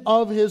image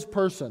of his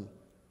person.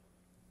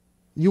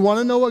 You want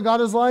to know what God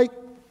is like?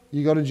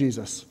 You go to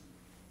Jesus.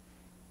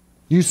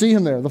 You see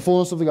him there, the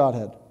fullness of the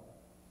Godhead.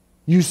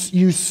 You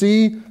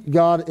see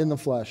God in the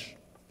flesh.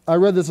 I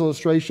read this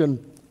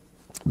illustration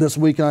this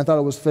week, and I thought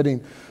it was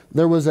fitting.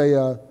 There was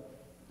a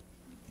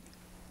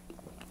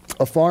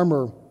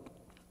farmer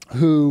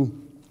who,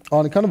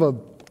 on kind of a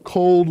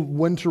cold,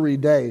 wintry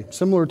day,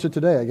 similar to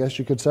today, I guess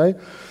you could say,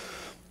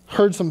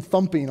 heard some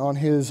thumping on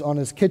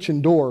his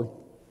kitchen door.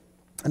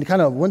 And he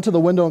kind of went to the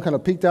window and kind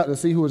of peeked out to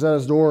see who was at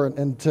his door.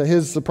 And to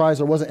his surprise,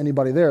 there wasn't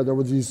anybody there. There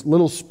were these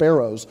little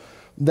sparrows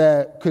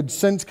that could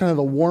sense kind of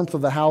the warmth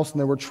of the house, and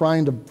they were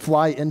trying to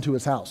fly into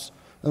his house.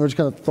 And they were just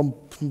kind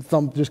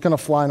of just kind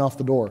of flying off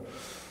the door.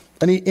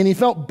 And he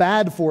felt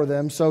bad for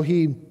them, so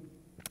he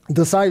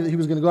decided that he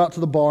was going to go out to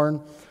the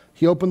barn.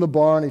 He opened the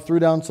barn, he threw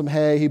down some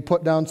hay, he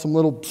put down some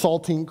little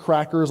saltine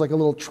crackers, like a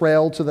little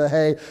trail to the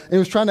hay. And he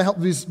was trying to help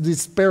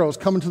these sparrows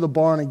come into the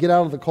barn and get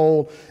out of the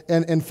cold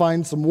and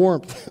find some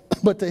warmth.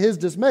 But to his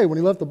dismay, when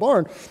he left the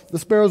barn, the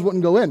sparrows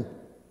wouldn't go in.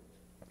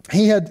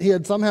 He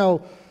had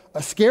somehow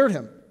scared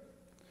him.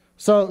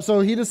 So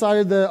he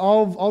decided that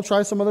I'll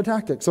try some other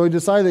tactic. So he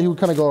decided that he would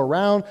kind of go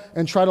around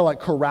and try to like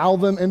corral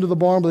them into the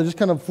barn, but they just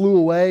kind of flew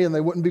away and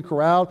they wouldn't be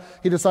corralled.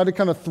 He decided to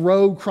kind of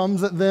throw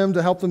crumbs at them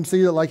to help them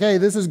see that like, hey,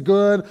 this is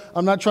good.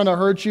 I'm not trying to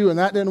hurt you. And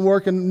that didn't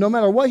work. And no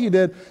matter what he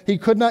did, he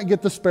could not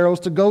get the sparrows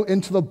to go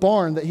into the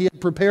barn that he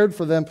had prepared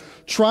for them,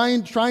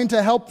 trying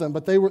to help them,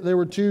 but they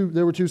were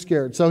too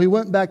scared. So he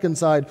went back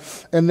inside,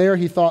 and there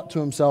he thought to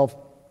himself,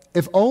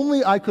 if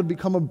only I could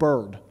become a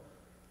bird.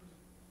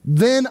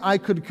 Then I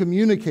could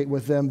communicate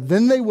with them.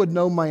 Then they would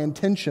know my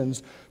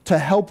intentions to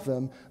help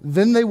them.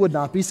 Then they would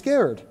not be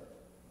scared.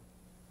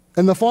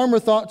 And the farmer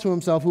thought to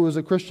himself, who was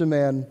a Christian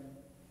man,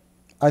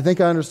 I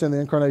think I understand the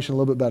incarnation a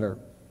little bit better.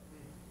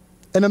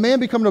 And a man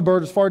becoming a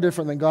bird is far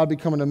different than God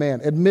becoming a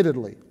man,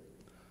 admittedly.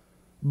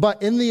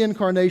 But in the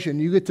incarnation,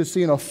 you get to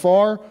see in a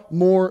far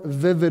more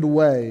vivid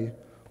way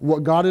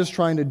what God is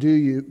trying to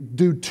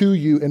do to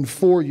you and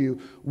for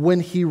you when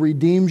he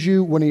redeems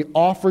you, when he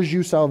offers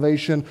you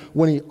salvation,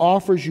 when he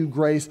offers you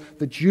grace,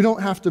 that you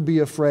don't have to be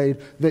afraid,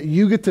 that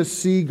you get to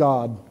see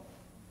God,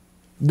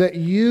 that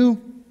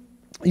you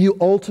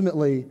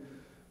ultimately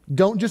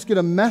don't just get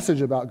a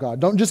message about God,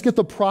 don't just get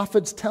the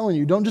prophets telling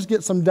you, don't just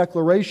get some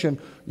declaration,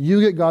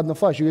 you get God in the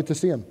flesh, you get to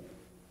see him.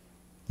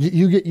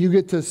 You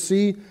get to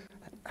see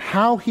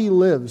how he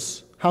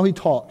lives, how he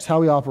talks,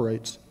 how he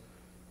operates.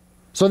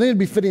 So I think it'd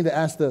be fitting to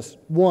ask this.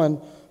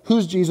 One,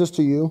 who's Jesus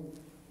to you?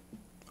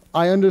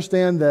 I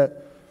understand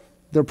that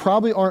there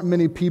probably aren't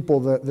many people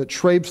that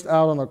traipsed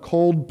out on a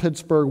cold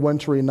Pittsburgh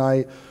wintry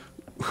night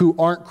who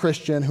aren't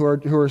Christian, who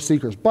are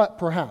seekers. But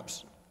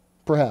perhaps.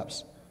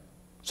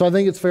 So I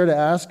think it's fair to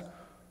ask,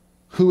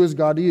 who is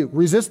God to you?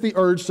 Resist the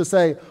urge to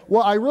say,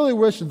 well, I really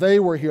wish they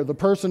were here. The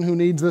person who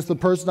needs this, the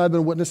person I've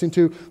been witnessing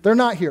to, they're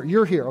not here.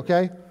 You're here,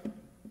 okay?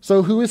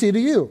 So who is he to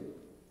you?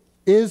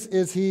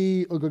 Is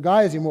he a good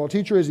guy? Is he a moral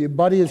teacher? Is he a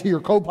buddy? Is he your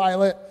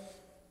co-pilot?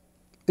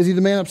 Is he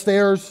the man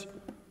upstairs?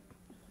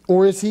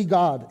 Or is he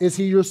God? Is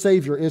he your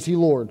Savior? Is he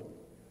Lord?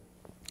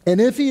 And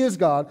if he is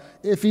God,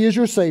 if he is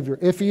your Savior,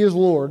 if he is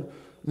Lord,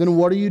 then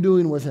what are you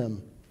doing with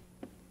him?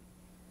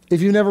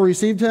 If you've never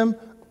received him,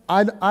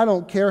 I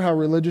don't care how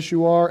religious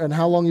you are and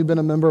how long you've been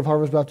a member of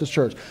Harvest Baptist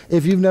Church.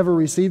 If you've never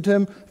received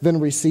him,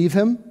 then receive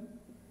him.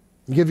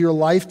 Give your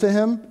life to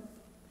him.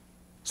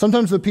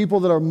 Sometimes the people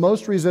that are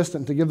most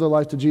resistant to give their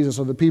life to Jesus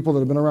are the people that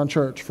have been around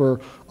church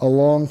for a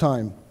long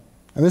time.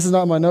 And this is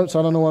not my notes, so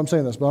I don't know why I'm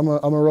saying this, but I'm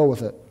going to roll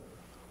with it.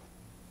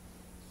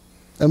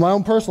 In my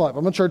own personal life,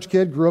 I'm a church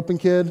kid, grew up in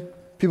kid.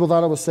 People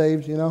thought I was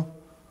saved, you know.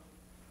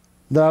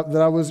 That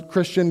I was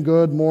Christian,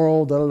 good,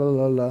 moral,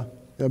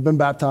 I've been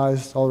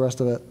baptized, all the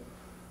rest of it.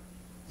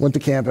 Went to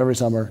camp every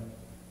summer.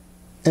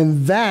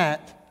 And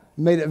that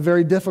made it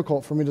very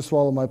difficult for me to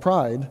swallow my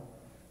pride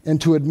and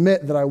to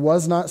admit that I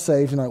was not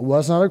saved and I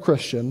was not a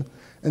Christian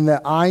and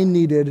that I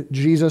needed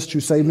Jesus to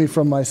save me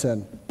from my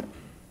sin.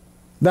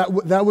 That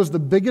was the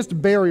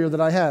biggest barrier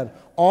that I had.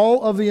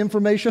 All of the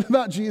information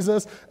about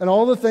Jesus and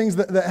all the things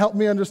that helped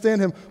me understand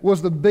him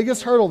was the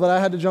biggest hurdle that I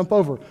had to jump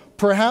over.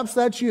 Perhaps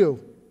that's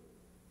you.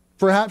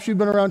 Perhaps you've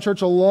been around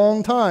church a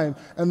long time,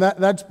 and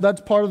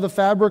that's part of the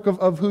fabric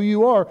of who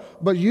you are.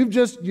 But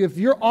if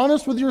you're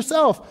honest with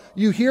yourself,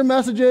 you hear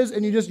messages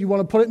and you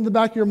want to put it in the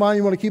back of your mind.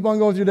 You want to keep on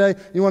going with your day.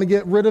 You want to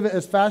get rid of it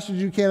as fast as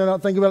you can and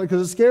not think about it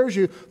because it scares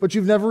you, but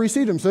you've never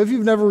received him. So if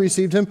you've never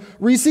received him,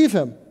 receive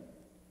him.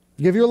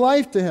 Give your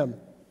life to him.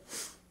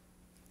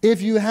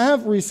 If you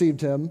have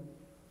received him,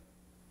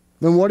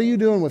 then what are you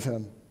doing with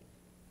him?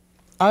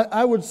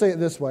 I would say it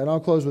this way, and I'll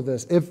close with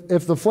this.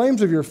 If the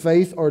flames of your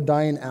faith are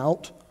dying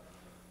out,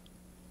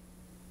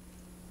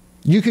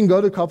 you can go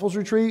to couples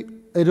retreat.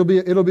 It'll be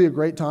a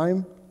great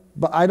time,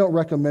 but I don't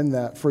recommend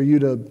that for you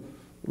to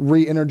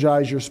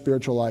re-energize your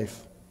spiritual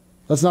life.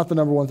 That's not the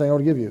number one thing I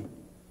would give you.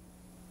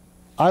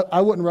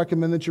 I wouldn't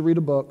recommend that you read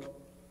a book.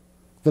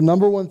 The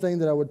number one thing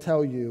that I would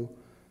tell you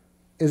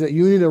is that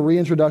you need a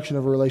reintroduction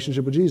of a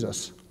relationship with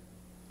Jesus.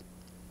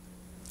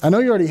 I know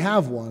you already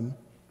have one,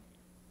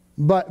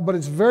 but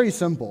it's very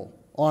simple,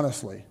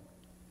 honestly.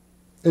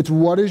 It's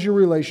what is your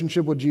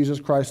relationship with Jesus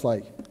Christ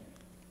like?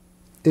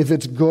 If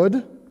it's good,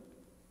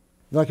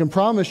 then I can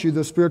promise you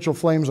the spiritual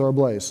flames are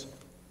ablaze.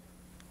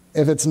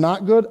 If it's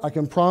not good, I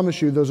can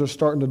promise you those are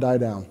starting to die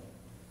down.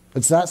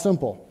 It's that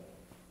simple.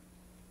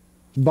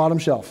 Bottom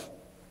shelf.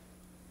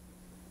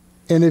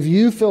 And if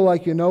you feel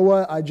like, you know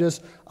what,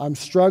 I'm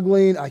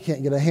struggling, I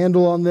can't get a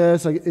handle on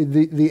this,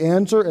 the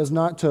answer is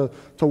not to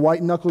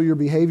white knuckle your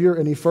behavior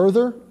any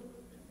further.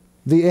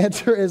 The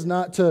answer is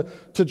not to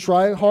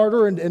try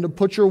harder and to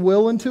put your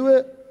will into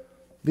it.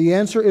 The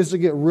answer is to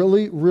get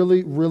really,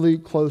 really, really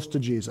close to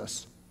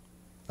Jesus.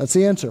 That's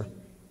the answer.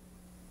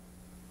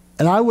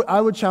 And I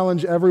would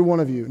challenge every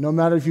one of you, no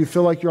matter if you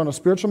feel like you're on a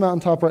spiritual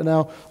mountaintop right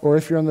now or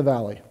if you're in the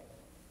valley.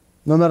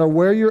 No matter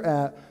where you're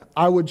at,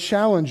 I would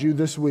challenge you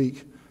this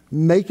week,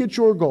 make it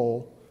your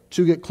goal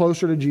to get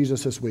closer to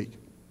Jesus this week.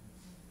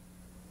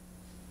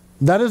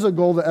 That is a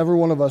goal that every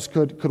one of us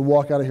could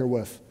walk out of here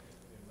with.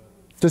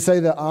 To say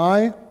that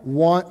I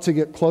want to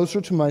get closer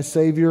to my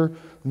Savior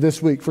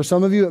this week. For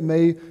some of you, it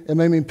may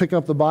mean picking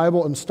up the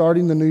Bible and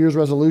starting the New Year's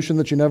resolution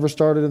that you never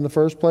started in the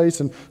first place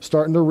and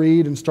starting to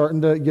read and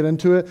starting to get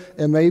into it.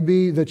 It may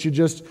be that you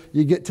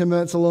get 10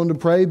 minutes alone to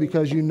pray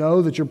because you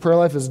know that your prayer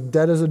life is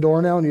dead as a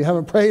doornail and you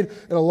haven't prayed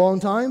in a long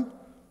time.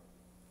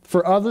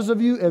 For others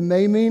of you, it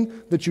may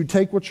mean that you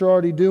take what you're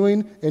already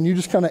doing and you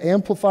just kind of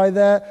amplify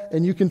that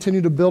and you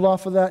continue to build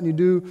off of that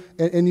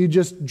and you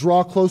just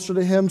draw closer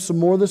to Him some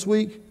more this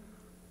week.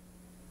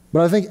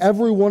 But I think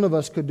every one of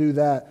us could do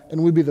that,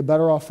 and we'd be the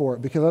better off for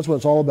it, because that's what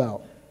it's all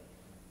about.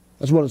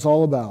 That's what it's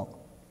all about.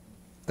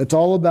 It's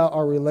all about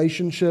our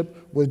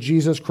relationship with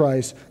Jesus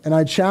Christ. And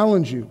I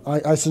challenge you,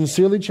 I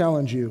sincerely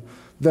challenge you,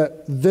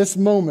 that this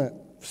moment,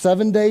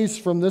 7 days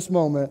from this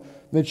moment,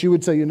 that you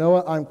would say, you know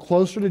what, I'm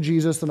closer to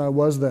Jesus than I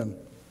was then.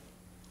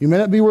 You may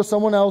not be where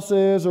someone else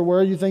is, or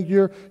where you think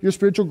your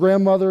spiritual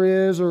grandmother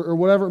is, or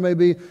whatever it may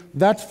be.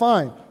 That's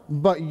fine.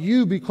 But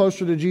you be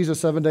closer to Jesus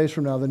 7 days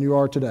from now than you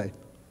are today.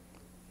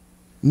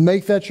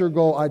 Make that your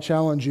goal, I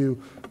challenge you,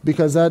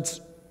 because that's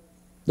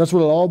what it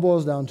all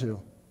boils down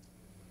to,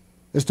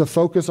 is to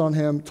focus on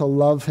Him, to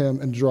love Him,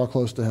 and draw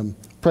close to Him.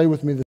 Pray with me this